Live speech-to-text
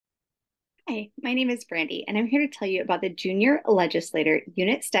Hi, my name is Brandy, and I'm here to tell you about the Junior Legislator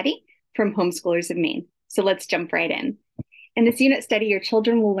Unit Study from Homeschoolers of Maine. So let's jump right in. In this unit study, your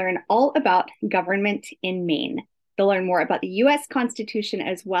children will learn all about government in Maine. They'll learn more about the US Constitution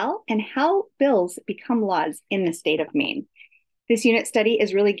as well and how bills become laws in the state of Maine. This unit study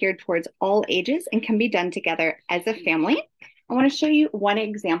is really geared towards all ages and can be done together as a family. I want to show you one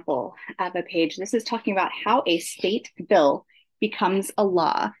example of a page. This is talking about how a state bill becomes a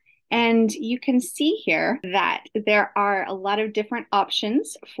law. And you can see here that there are a lot of different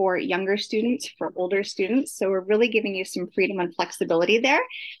options for younger students, for older students. So we're really giving you some freedom and flexibility there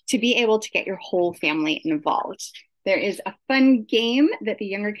to be able to get your whole family involved. There is a fun game that the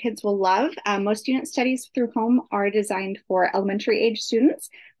younger kids will love. Most unit studies through home are designed for elementary age students,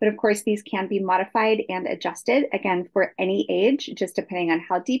 but of course these can be modified and adjusted, again, for any age, just depending on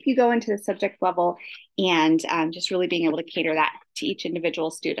how deep you go into the subject level and just really being able to cater that to each individual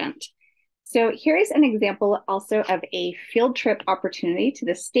student. So here is an example also of a field trip opportunity to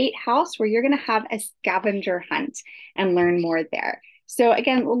the State House where you're going to have a scavenger hunt and learn more there. So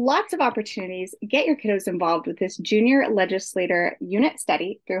again, lots of opportunities. Get your kiddos involved with this Junior Legislator Unit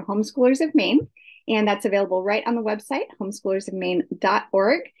Study through Homeschoolers of Maine. And that's available right on the website, homeschoolers of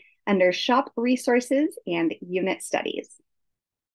Maine.org, under Shop Resources and Unit Studies.